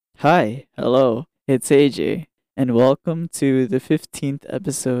Hi, hello, it's AJ, and welcome to the 15th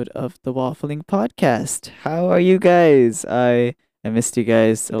episode of the Waffling Podcast. How are you guys? I missed you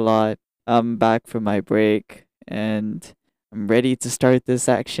guys a lot. I'm back from my break, and I'm ready to start this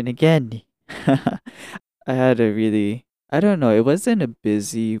action again. I had a really, I don't know, it wasn't a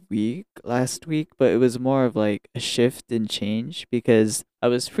busy week last week, but it was more of like a shift and change because I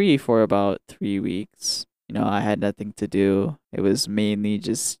was free for about 3 weeks. I had nothing to do. It was mainly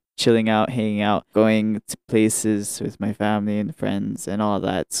just chilling out, hanging out, going to places with my family and friends and all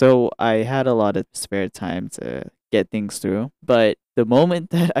that. So I had a lot of spare time to get things through. But the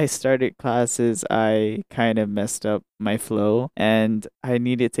moment that I started classes, I kind of messed up my flow and I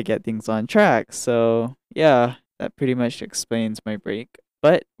needed to get things on track. So, yeah, that pretty much explains my break.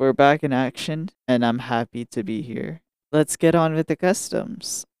 But we're back in action and I'm happy to be here. Let's get on with the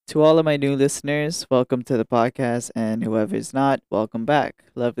customs. To all of my new listeners, welcome to the podcast, and whoever's not, welcome back.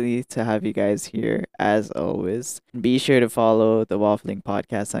 Lovely to have you guys here as always. Be sure to follow the Waffling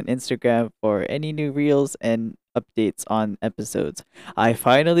Podcast on Instagram for any new reels and updates on episodes. I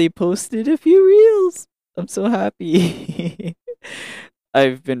finally posted a few reels. I'm so happy.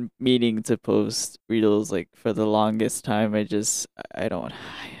 I've been meaning to post reels like for the longest time. I don't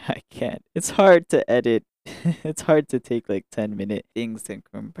I can't. It's hard to edit. It's hard to take like 10-minute things and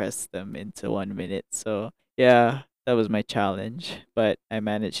compress them into 1 minute. So, yeah, that was my challenge, but I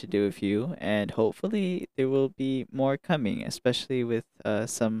managed to do a few and hopefully there will be more coming, especially with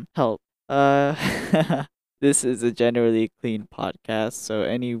some help. This is a generally clean podcast, so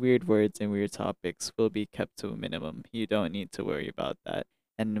any weird words and weird topics will be kept to a minimum. You don't need to worry about that.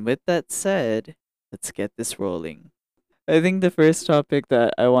 And with that said, let's get this rolling. I think the first topic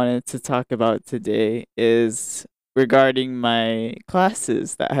that I wanted to talk about today is regarding my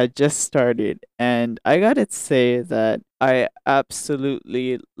classes that had just started. And I gotta say that I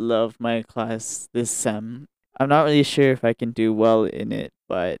absolutely love my class this sem. I'm not really sure if I can do well in it,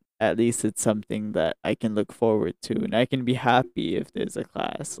 but at least it's something that I can look forward to. And I can be happy if there's a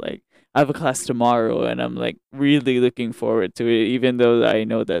class. Like, I have a class tomorrow and I'm like really looking forward to it, even though I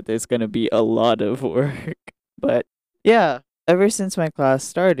know that there's gonna be a lot of work. But yeah, ever since my class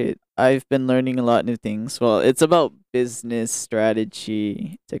started, I've been learning a lot new things. Well, it's about business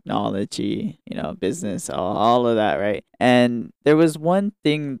strategy, technology, business, all of that, right? And there was one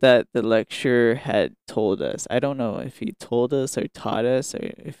thing that the lecturer had told us. I don't know if he told us or taught us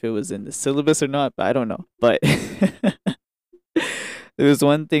or if it was in the syllabus or not, but I don't know. But there was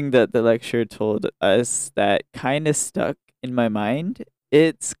one thing that the lecturer told us that kind of stuck in my mind.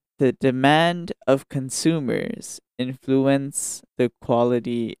 It's the demand of consumers influence the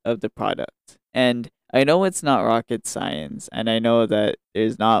quality of the product. And I know it's not rocket science, and I know that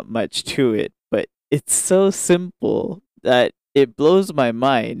there's not much to it, but it's so simple that it blows my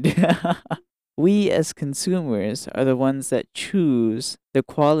mind. We as consumers are the ones that choose the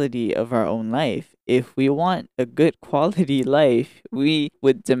quality of our own life. If we want a good quality life, we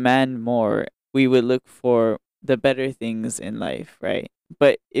would demand more. We would look for the better things in life, right?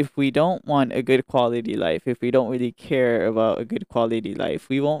 But if we don't want a good quality life, if we don't really care about a good quality life,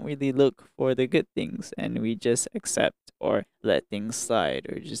 we won't really look for the good things and we just accept or let things slide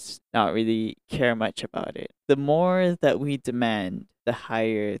or just not really care much about it. The more that we demand, the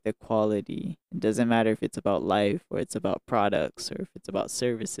higher the quality. It doesn't matter if it's about life or it's about products or if it's about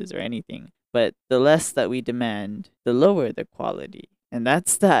services or anything. But the less that we demand, the lower the quality. And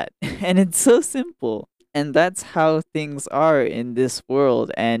that's that. And it's so simple. And that's how things are in this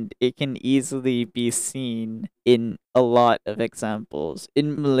world, and it can easily be seen in a lot of examples,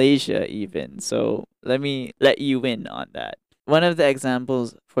 in Malaysia even. So let me let you in on that. One of the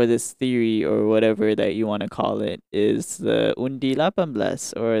examples for this theory, or whatever that you want to call it, is the Undi 18,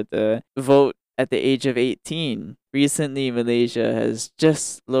 or the vote at the age of 18. Recently, Malaysia has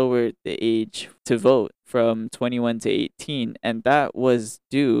just lowered the age to vote from 21 to 18, and that was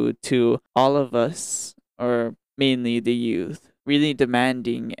due to all of us, or mainly the youth, really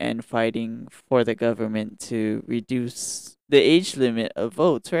demanding and fighting for the government to reduce the age limit of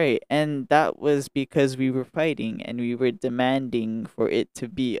votes, right? And that was because we were fighting and we were demanding for it to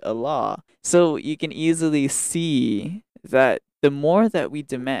be a law. So you can easily see that the more that we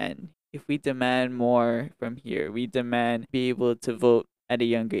demand, if we demand more from here, we demand be able to vote at a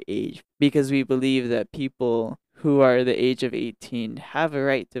younger age because we believe that people who are the age of 18 have a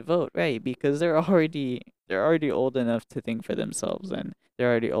right to vote, right? Because they're already old enough to think for themselves, and they're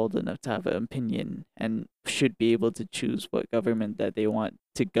already old enough to have an opinion and should be able to choose what government that they want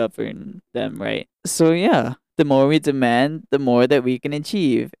to govern them, right? So yeah, the more we demand, the more that we can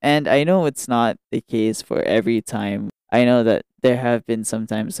achieve. And I know it's not the case for every time. I know that there have been some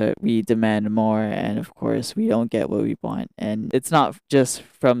times that we demand more, and of course, we don't get what we want. And it's not just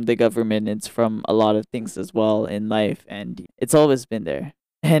from the government, it's from a lot of things as well in life, and it's always been there.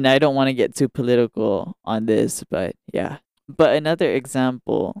 And I don't want to get too political on this, but yeah. But another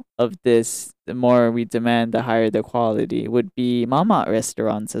example of this, the more we demand, the higher the quality, would be mama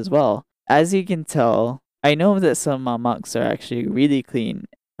restaurants as well. As you can tell, I know that some mamaks are actually really clean.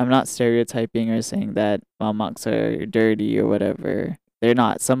 I'm not stereotyping or saying that mamaks are dirty or whatever. They're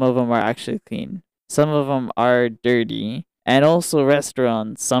not. Some of them are actually clean. Some of them are dirty. And also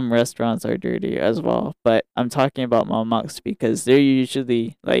restaurants, some restaurants are dirty as well. But I'm talking about mamaks because they're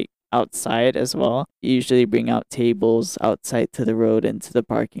usually like outside as well. You usually bring out tables outside to the road and to the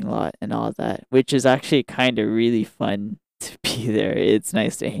parking lot and all that, which is actually kind of really fun to be there. It's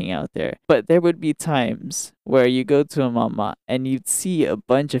nice to hang out there. But there would be times where you go to a mama and you'd see a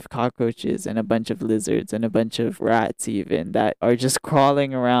bunch of cockroaches and a bunch of lizards and a bunch of rats even that are just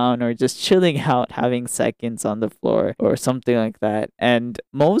crawling around or just chilling out having seconds on the floor or something like that. And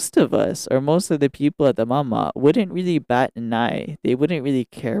most of us or most of the people at the mama wouldn't really bat an eye. They wouldn't really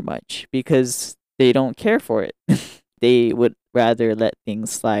care much because they don't care for it. They would rather let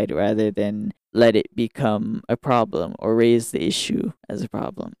things slide rather than let it become a problem or raise the issue as a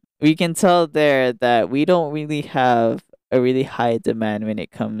problem. We can tell there that we don't really have a really high demand when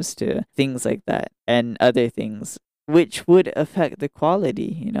it comes to things like that and other things, which would affect the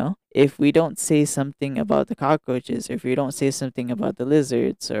quality, you know? If we don't say something about the cockroaches, or if we don't say something about the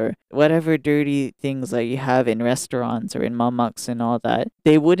lizards, or whatever dirty things that you have in restaurants or in mamaks and all that,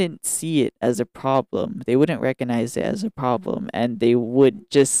 they wouldn't see it as a problem. They wouldn't recognize it as a problem, and they would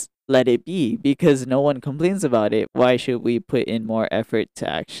just let it be because no one complains about it. Why should we put in more effort to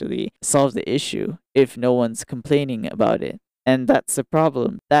actually solve the issue if no one's complaining about it? And that's the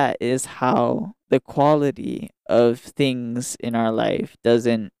problem. That is how the quality of things in our life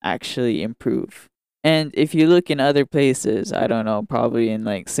doesn't actually improve. And if you look in other places, I don't know, probably in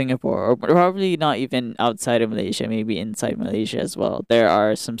like Singapore, or probably not even outside of Malaysia, maybe inside Malaysia as well, there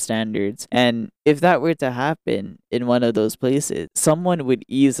are some standards. And if that were to happen in one of those places, someone would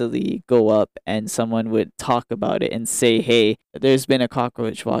easily go up and someone would talk about it and say, hey, there's been a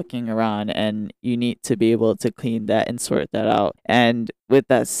cockroach walking around and you need to be able to clean that and sort that out. And with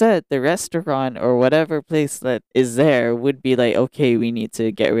that said, the restaurant or whatever place that is there would be like, okay, we need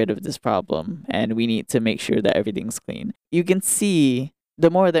to get rid of this problem and we need to make sure that everything's clean. You can see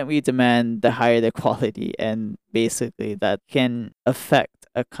the more that we demand, the higher the quality, and basically that can affect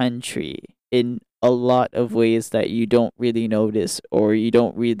a country in a lot of ways that you don't really notice or you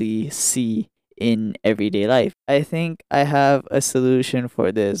don't really see in everyday life. I think I have a solution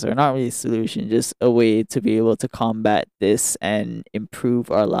for this, or not really a solution, just a way to be able to combat this and improve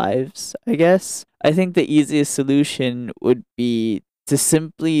our lives, I guess. I think the easiest solution would be to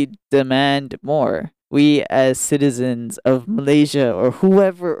simply demand more. We, as citizens of Malaysia or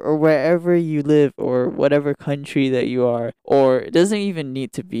whoever or wherever you live or whatever country that you are, or it doesn't even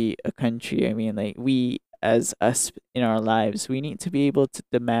need to be a country. I mean, like, we as us in our lives, we need to be able to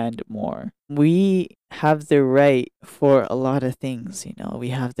demand more. We have the right for a lot of things, you know. We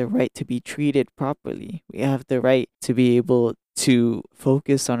have the right to be treated properly. We have the right to be able to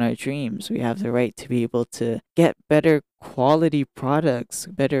focus on our dreams. We have the right to be able to get better quality products,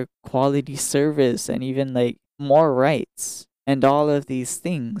 better quality service, and even like more rights and all of these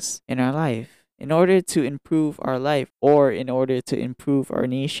things in our life. In order to improve our life, or in order to improve our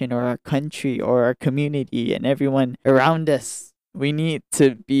nation or our country or our community and everyone around us, we need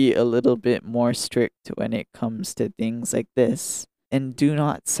to be a little bit more strict when it comes to things like this. And do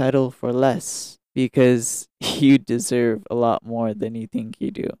not settle for less because you deserve a lot more than you think you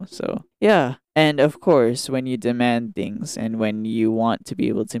do. So, yeah. And of course, when you demand things and when you want to be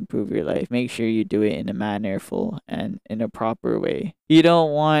able to improve your life, make sure you do it in a mannerful and in a proper way. You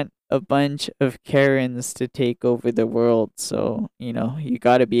don't want a bunch of Karens to take over the world. So, you know, you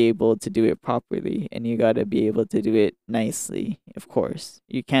got to be able to do it properly and you got to be able to do it nicely, of course.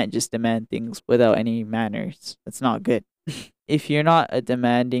 You can't just demand things without any manners. That's not good. If you're not a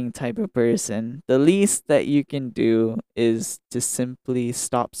demanding type of person, the least that you can do is to simply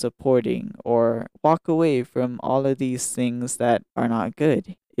stop supporting or walk away from all of these things that are not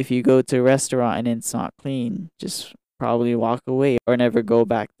good. If you go to a restaurant and it's not clean, just probably walk away or never go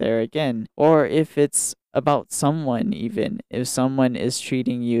back there again. Or if it's about someone, even if someone is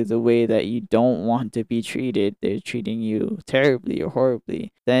treating you the way that you don't want to be treated, they're treating you terribly or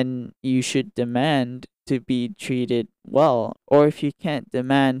horribly, then you should demand to be treated well. Or if you can't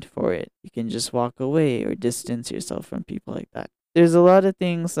demand for it, you can just walk away or distance yourself from people like that. there's a lot of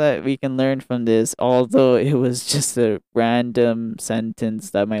things that we can learn from this, although it was just a random sentence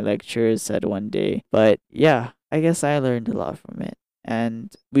that my lecturer said one day. But yeah, I guess I learned a lot from it.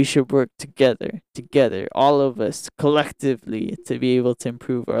 And we should work together, all of us collectively to be able to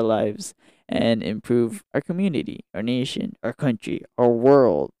improve our lives and improve our community, our nation, our country, our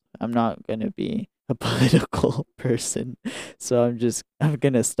world. I'm not going to be a political person, so I'm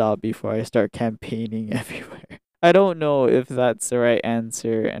going to stop before I start campaigning everywhere. I don't know if that's the right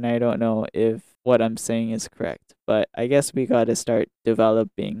answer, and I don't know if what I'm saying is correct, but I guess we got to start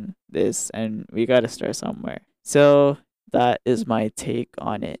developing this and we got to start somewhere. So that is my take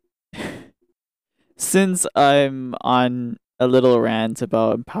on it. Since I'm on a little rant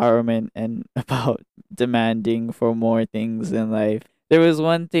about empowerment and about demanding for more things in life, there was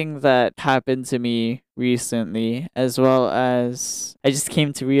one thing that happened to me recently, as well as I just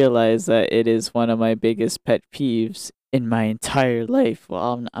came to realize that it is one of my biggest pet peeves in my entire life.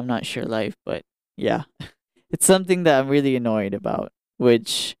 Well, I'm not sure life, but yeah. It's something that I'm really annoyed about,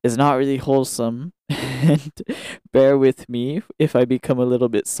 which is not really wholesome. And bear with me if I become a little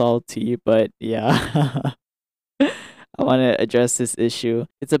bit salty, but yeah. I want to address this issue.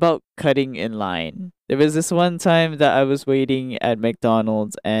 It's about cutting in line. There was this one time that I was waiting at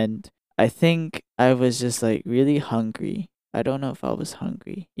McDonald's and I think I was just like really hungry. I don't know if I was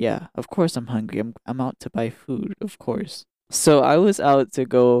hungry. Yeah, of course I'm hungry. I'm out to buy food, of course. So I was out to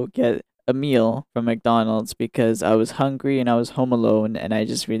go get a meal from McDonald's because I was hungry and I was home alone and I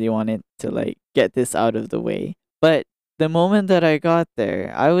just really wanted to like get this out of the way. But the moment that I got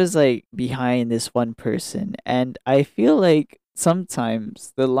there, I was like behind this one person, and I feel like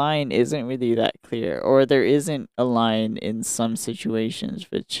sometimes the line isn't really that clear, or there isn't a line in some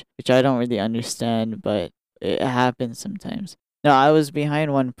situations, which I don't really understand, but it happens sometimes. Now, I was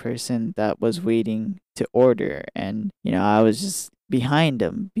behind one person that was waiting to order, and I was just behind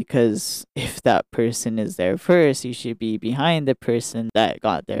them because if that person is there first, you should be behind the person that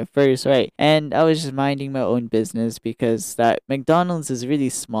got there first, right? And I was just minding my own business because that McDonald's is really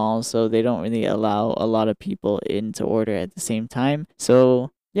small, so they don't really allow a lot of people in to order at the same time.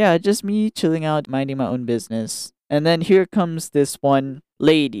 So, yeah, just me chilling out, minding my own business. And then here comes this one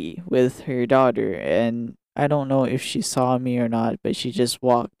lady with her daughter, and I don't know if she saw me or not, but she just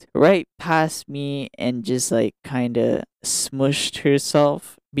walked right past me and just like kind of smushed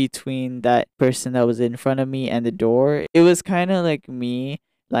herself between that person that was in front of me and the door. It was kind of like me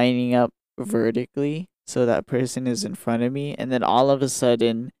lining up vertically so that person is in front of me, and then all of a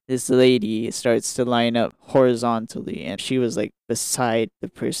sudden this lady starts to line up horizontally and she was like beside the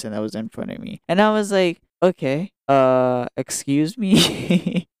person that was in front of me. And I was like, "Okay, excuse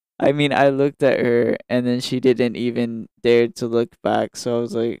me." I mean, I looked at her and then she didn't even dare to look back. So I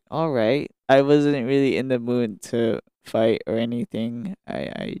was like, all right. I wasn't really in the mood to fight or anything.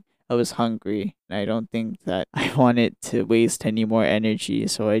 I was hungry and I don't think that I wanted to waste any more energy.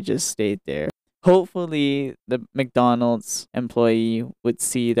 So I just stayed there. Hopefully, the McDonald's employee would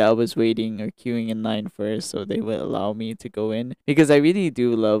see that I was waiting or queuing in line first, so they would allow me to go in. Because I really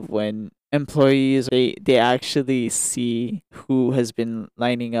do love when employees they actually see who has been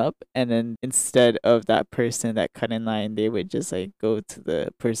lining up, and then instead of that person that cut in line, they would just like go to the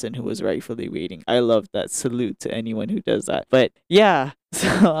person who was rightfully waiting. I love that. Salute to anyone who does that. But yeah, so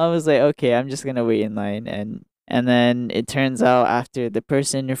I was like, okay, I'm just gonna wait in line, and then it turns out after the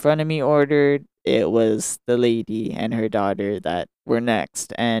person in front of me ordered, it was the lady and her daughter that were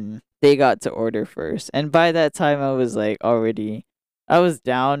next, and they got to order first. And by that time, I was like already, I was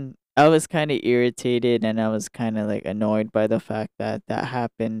down. I was kind of irritated and I was kind of like annoyed by the fact that that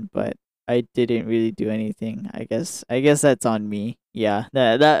happened, but I didn't really do anything. I guess that's on me. Yeah,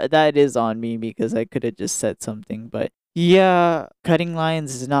 that is on me because I could have just said something, but yeah, cutting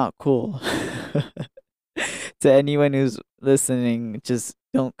lines is not cool. To anyone who's listening, just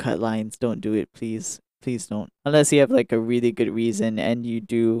don't cut lines. Don't do it, please. Please don't. Unless you have like a really good reason and you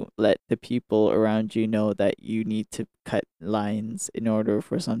do let the people around you know that you need to cut lines in order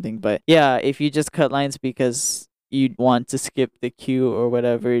for something. But yeah, if you just cut lines because you want to skip the queue or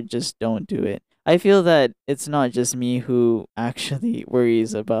whatever, just don't do it. I feel that it's not just me who actually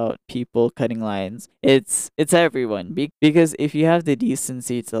worries about people cutting lines. It's everyone because if you have the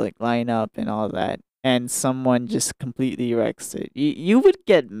decency to like line up and all that and someone just completely wrecks it, you would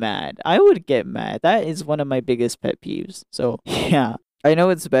get mad. I would get mad. That is one of my biggest pet peeves. So, yeah. I know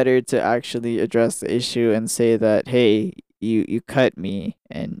it's better to actually address the issue and say that, hey, you cut me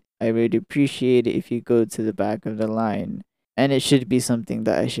and I would appreciate it if you go to the back of the line, and it should be something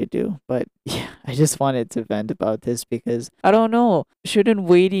that I should do. But yeah, I just wanted to vent about this because I don't know. Shouldn't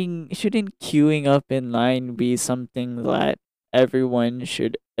queuing up in line be something that everyone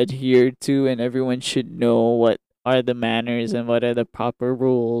should adhere to, and everyone should know what are the manners and what are the proper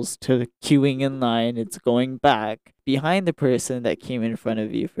rules to the queuing in line. It's going back behind the person that came in front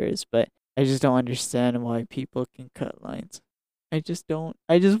of you first. But I just don't understand why people can cut lines. I just don't.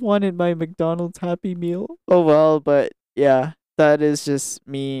 I just wanted my McDonald's Happy Meal. Oh well, but yeah, that is just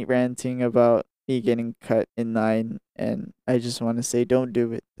me ranting about me getting cut in line, and I just want to say don't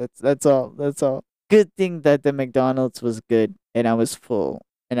do it. That's all. That's all. Good thing that the McDonald's was good and I was full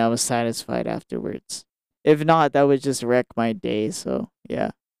and I was satisfied afterwards. If not, that would just wreck my day. So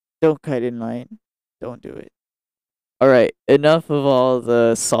yeah, don't cut in line. Don't do it. All right, enough of all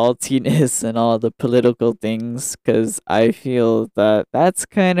the saltiness and all the political things, because I feel that that's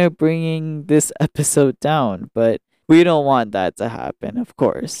kind of bringing this episode down, but we don't want that to happen, of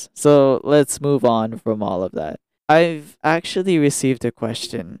course. So let's move on from all of that. I've actually received a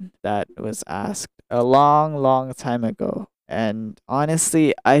question that was asked a long, long time ago. And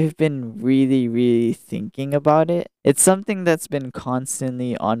honestly, I've been really, really thinking about it. It's something that's been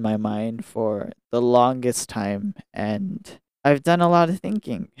constantly on my mind for the longest time. And I've done a lot of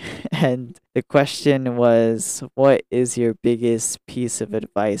thinking. And the question was, what is your biggest piece of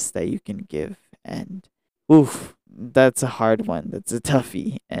advice that you can give? And oof, that's a hard one. That's a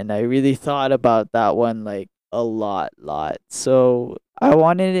toughie. And I really thought about that one like a lot. So I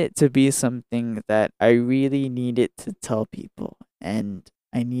wanted it to be something that I really needed to tell people and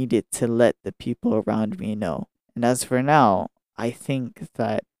I needed to let the people around me know. And as for now, I think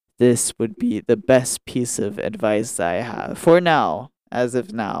that this would be the best piece of advice that I have for now, as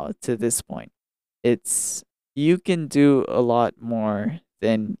of now, to this point. It's you can do a lot more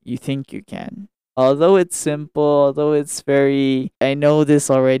than you think you can. Although it's simple, although it's very, I know this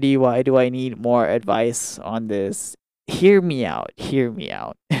already, why do I need more advice on this? Hear me out, hear me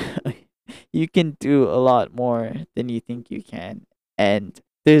out. You can do a lot more than you think you can, and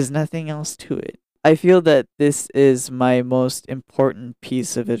there's nothing else to it. I feel that this is my most important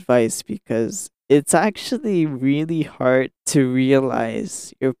piece of advice because it's actually really hard to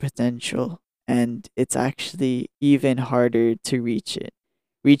realize your potential, and it's actually even harder to reach it.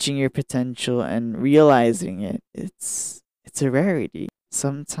 Reaching your potential and realizing it, it's a rarity.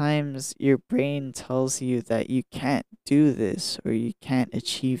 Sometimes your brain tells you that you can't do this or you can't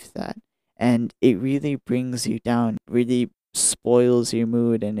achieve that, and it really brings you down, really spoils your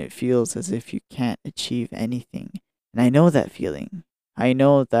mood, and it feels as if you can't achieve anything. And I know that feeling. I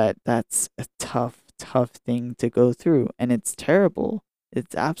know that that's a tough thing to go through, and it's terrible.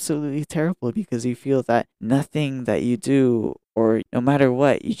 It's absolutely terrible because you feel that nothing that you do, or no matter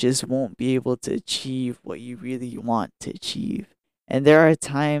what, you just won't be able to achieve what you really want to achieve. And there are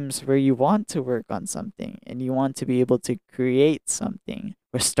times where you want to work on something and you want to be able to create something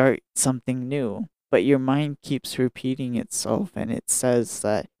or start something new, but your mind keeps repeating itself and it says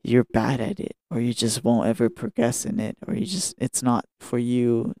that you're bad at it or you just won't ever progress in it or it's not for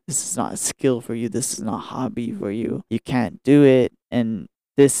you. This is not a skill for you. This is not a hobby for you. You can't do it. And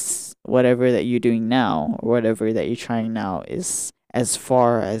this, whatever that you're doing now or whatever that you're trying now, is as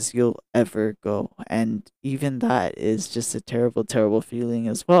far as you'll ever go. And even that is just a terrible feeling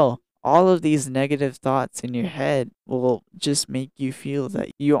as well. All of these negative thoughts in your head will just make you feel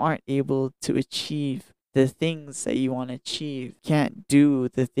that you aren't able to achieve the things that you want to achieve, can't do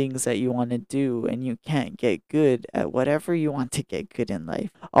the things that you want to do, and you can't get good at whatever you want to get good in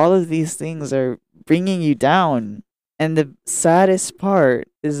life. All of these things are bringing you down. And the saddest part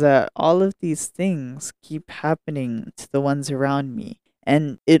is that all of these things keep happening to the ones around me.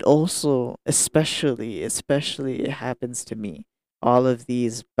 And it also, especially, it happens to me. All of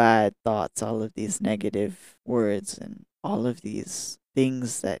these bad thoughts, all of these negative words, and all of these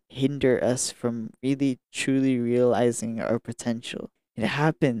things that hinder us from really truly realizing our potential. It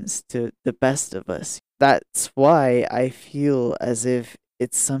happens to the best of us. That's why I feel as if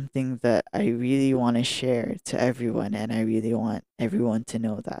it's something that I really want to share to everyone, and I really want everyone to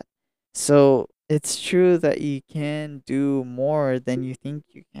know that. So it's true that you can do more than you think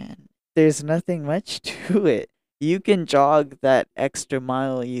you can. There's nothing much to it. You can jog that extra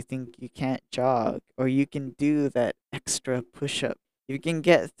mile you think you can't jog, or you can do that extra push up. You can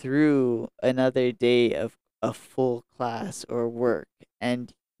get through another day of a full class or work,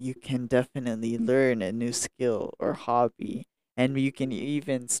 and you can definitely learn a new skill or hobby, and you can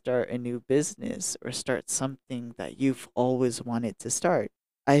even start a new business or start something that you've always wanted to start.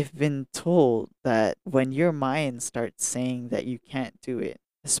 I've been told that when your mind starts saying that you can't do it,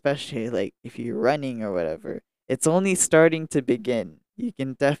 especially like if you're running or whatever, it's only starting to begin. You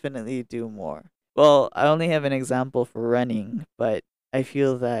can definitely do more. Well, I only have an example for running, but I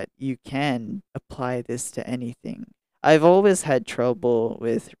feel that you can apply this to anything. I've always had trouble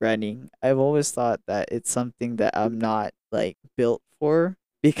with running. I've always thought that it's something that I'm not like built for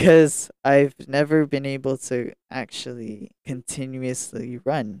because I've never been able to actually continuously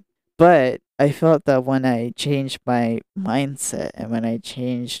run. But I felt that when I changed my mindset and when I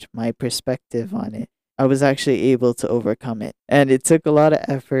changed my perspective on it, I was actually able to overcome it. And it took a lot of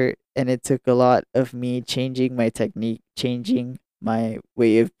effort and it took a lot of me changing my technique, changing my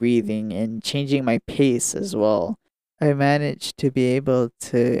way of breathing, and changing my pace as well. I managed to be able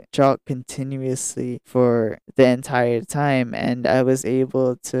to jog continuously for the entire time, and I was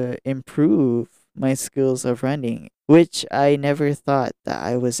able to improve my skills of running, which I never thought that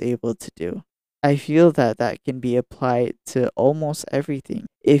I was able to do. I feel that that can be applied to almost everything.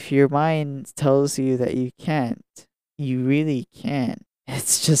 If your mind tells you that you can't, you really can.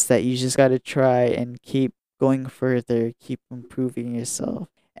 It's just that you just got to try and keep going further, keep improving yourself,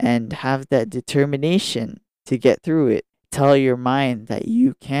 and have that determination to get through it. Tell your mind that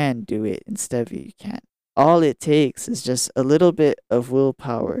you can do it instead of you can't. All it takes is just a little bit of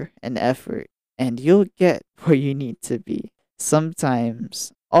willpower and effort, and you'll get where you need to be.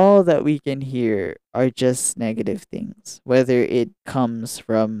 Sometimes all that we can hear are just negative things, whether it comes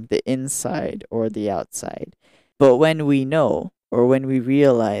from the inside or the outside. But when we know or when we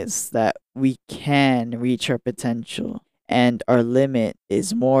realize that we can reach our potential and our limit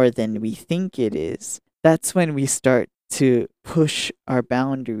is more than we think it is, that's when we start to push our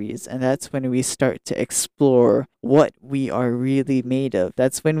boundaries, and that's when we start to explore what we are really made of.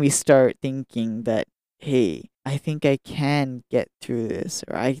 That's when we start thinking that, hey, I think I can get through this,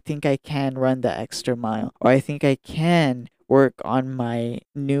 or I think I can run the extra mile, or I think I can work on my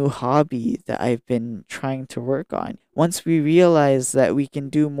new hobby that I've been trying to work on. Once we realize that we can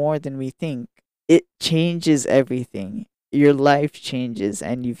do more than we think, it changes everything. Your life changes,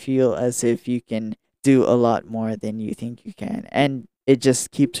 and you feel as if you can do a lot more than you think you can. And it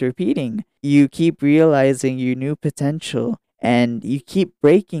just keeps repeating. You keep realizing your new potential, and you keep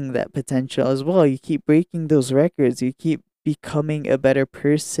breaking that potential as well. You keep breaking those records. You keep becoming a better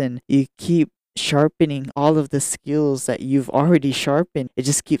person. You keep sharpening all of the skills that you've already sharpened. It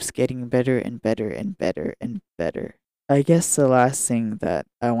just keeps getting better and better and better and better. I guess the last thing that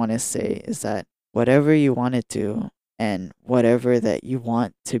I want to say is that whatever you want to do and whatever that you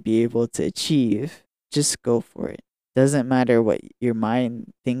want to be able to achieve, just go for it. Doesn't matter what your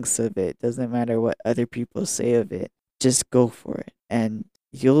mind thinks of it, doesn't matter what other people say of it. Just go for it, and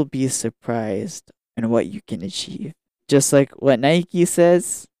you'll be surprised on what you can achieve. Just like what Nike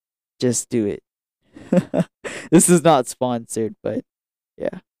says, just do it. This is not sponsored, but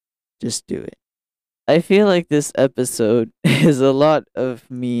yeah, just do it. I feel like this episode is a lot of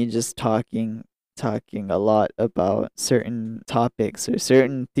me just talking a lot about certain topics or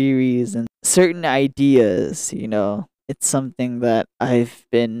certain theories and certain ideas, you know. It's something that I've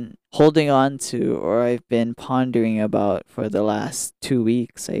been holding on to or I've been pondering about for the last 2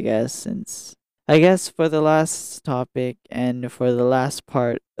 weeks, I guess, since I guess for the last topic and for the last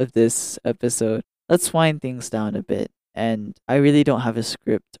part of this episode, let's wind things down a bit. And I really don't have a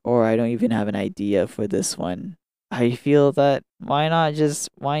script or I don't even have an idea for this one. I feel that why not just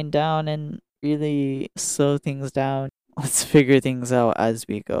wind down and really slow things down? Let's figure things out as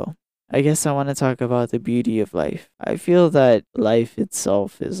we go. I guess I want to talk about the beauty of life. I feel that life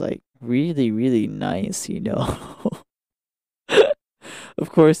itself is like really, really nice, you know? Of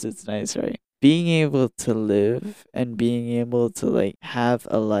course, it's nice, right? Being able to live and being able to like have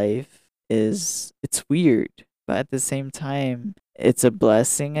a life it's weird, but at the same time, it's a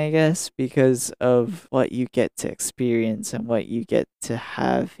blessing, I guess, because of what you get to experience and what you get to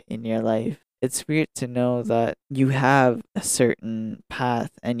have in your life. It's weird to know that you have a certain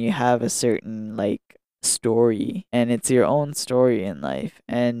path and you have a certain like story, and it's your own story in life,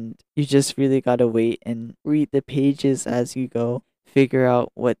 and you just really got to wait and read the pages as you go, figure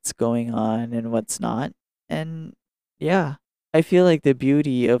out what's going on and what's not. And yeah, I feel like the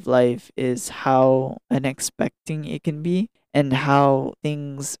beauty of life is how unexpected it can be and how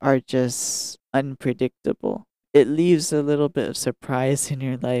things are just unpredictable. It leaves a little bit of surprise in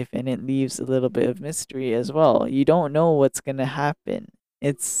your life and it leaves a little bit of mystery as well. You don't know what's going to happen.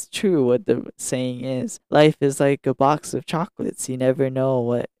 It's true what the saying is. Life is like a box of chocolates. You never know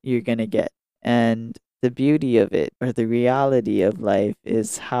what you're going to get. And the beauty of it or the reality of life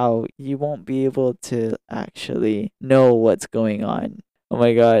is how you won't be able to actually know what's going on. Oh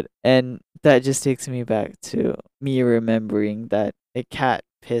my god. And that just takes me back to me remembering that a cat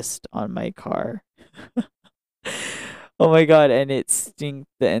pissed on my car. Oh my god, and it stinked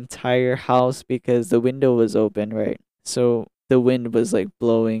the entire house because the window was open, right? So the wind was like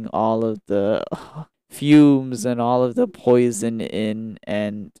blowing all of the fumes and all of the poison in.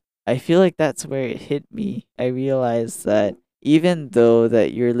 And I feel like that's where it hit me. I realized that even though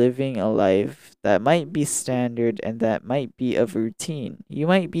that you're living a life that might be standard and that might be of routine, you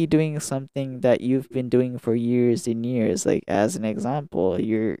might be doing something that you've been doing for years and years. Like, as an example,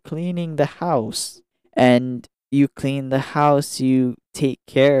 you're cleaning the house, and you clean the house, you take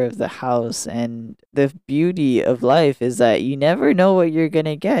care of the house. And the beauty of life is that you never know what you're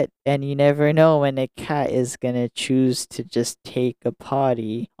gonna get, and you never know when a cat is gonna choose to just take a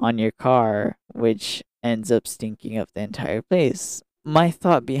potty on your car, which ends up stinking up the entire place. My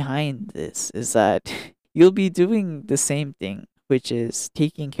thought behind this is that you'll be doing the same thing, which is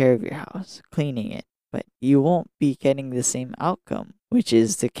taking care of your house, cleaning it, but you won't be getting the same outcome, which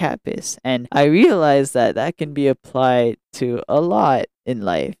is the cat piss. And I realize that that can be applied to a lot in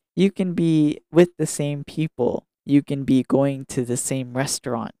life. You can be with the same people, you can be going to the same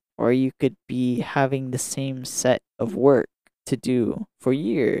restaurant, or you could be having the same set of work to do for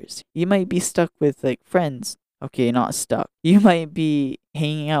years. You might be stuck with like friends. Okay, not stuck. You might be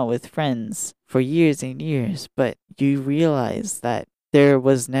hanging out with friends for years and years, but you realize that there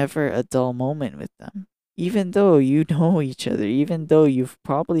was never a dull moment with them. Even though you know each other, even though you've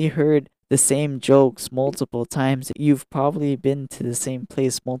probably heard the same jokes multiple times, you've probably been to the same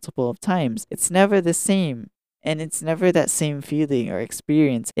place multiple of times, it's never the same. And it's never that same feeling or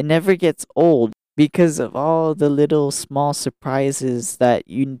experience. It never gets old because of all the little small surprises that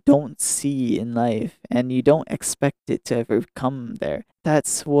you don't see in life and you don't expect it to ever come there.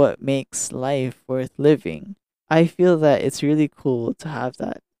 That's what makes life worth living. I feel that it's really cool to have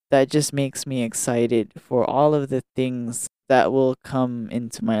that. That just makes me excited for all of the things that will come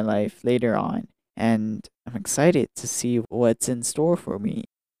into my life later on. And I'm excited to see what's in store for me.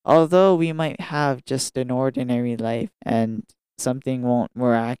 Although we might have just an ordinary life and something won't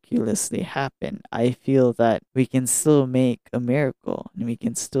miraculously happen, I feel that we can still make a miracle, and we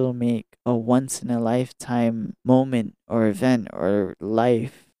can still make a once in a lifetime moment or event or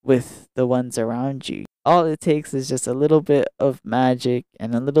life with the ones around you. All it takes is just a little bit of magic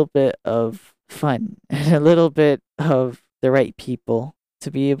and a little bit of fun and a little bit of the right people to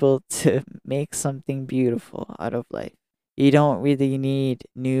be able to make something beautiful out of life. You don't really need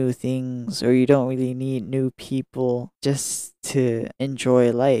new things, or you don't really need new people just to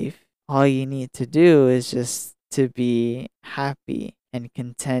enjoy life. All you need to do is just to be happy and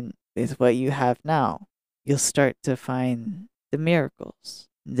content with what you have now. You'll start to find the miracles,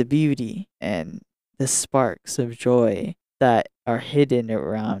 the beauty, and the sparks of joy that are hidden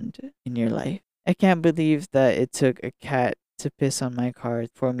around in your life. I can't believe that it took a cat to piss on my car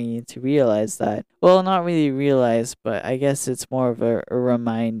for me to realize that. Well, not really realize, but I guess it's more of a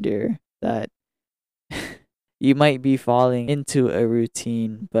reminder that you might be falling into a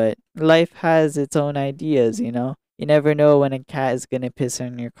routine, but life has its own ideas, you know? You never know when a cat is gonna piss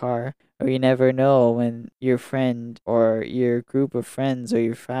on your car, or you never know when your friend or your group of friends or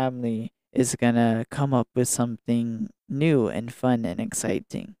your family is gonna come up with something new and fun and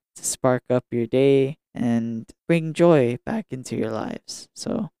exciting to spark up your day and bring joy back into your lives.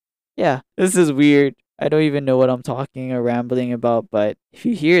 So, yeah, this is weird. I don't even know what I'm talking or rambling about, but if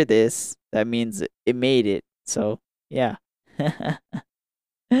you hear this, that means it made it. So, yeah. That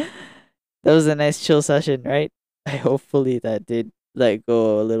was a nice chill session, right? I hopefully that did let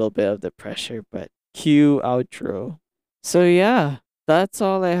go a little bit of the pressure, but cue outro. So, yeah, that's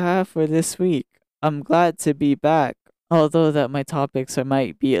all I have for this week. I'm glad to be back. Although that my topics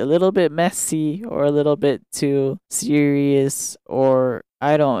might be a little bit messy or a little bit too serious, or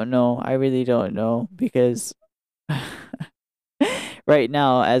I don't know. I really don't know, because right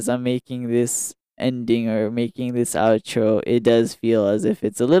now, as I'm making this ending or making this outro, it does feel as if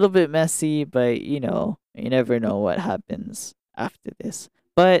it's a little bit messy, but you never know what happens after this.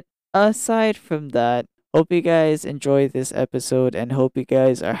 But aside from that, hope you guys enjoy this episode and hope you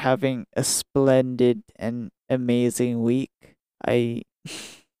guys are having a splendid and amazing week. I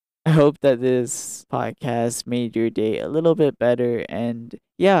I hope that this podcast made your day a little bit better. And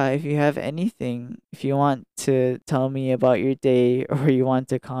yeah, if you have anything, if you want to tell me about your day or you want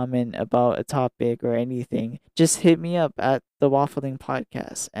to comment about a topic or anything, just hit me up at the Waffling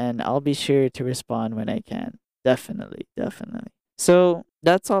Podcast and I'll be sure to respond when I can. Definitely, definitely. So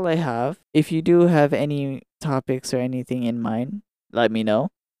that's all I have. If you do have any topics or anything in mind, let me know.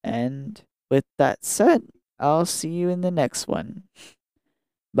 And with that said, I'll see you in the next one.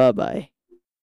 Bye bye.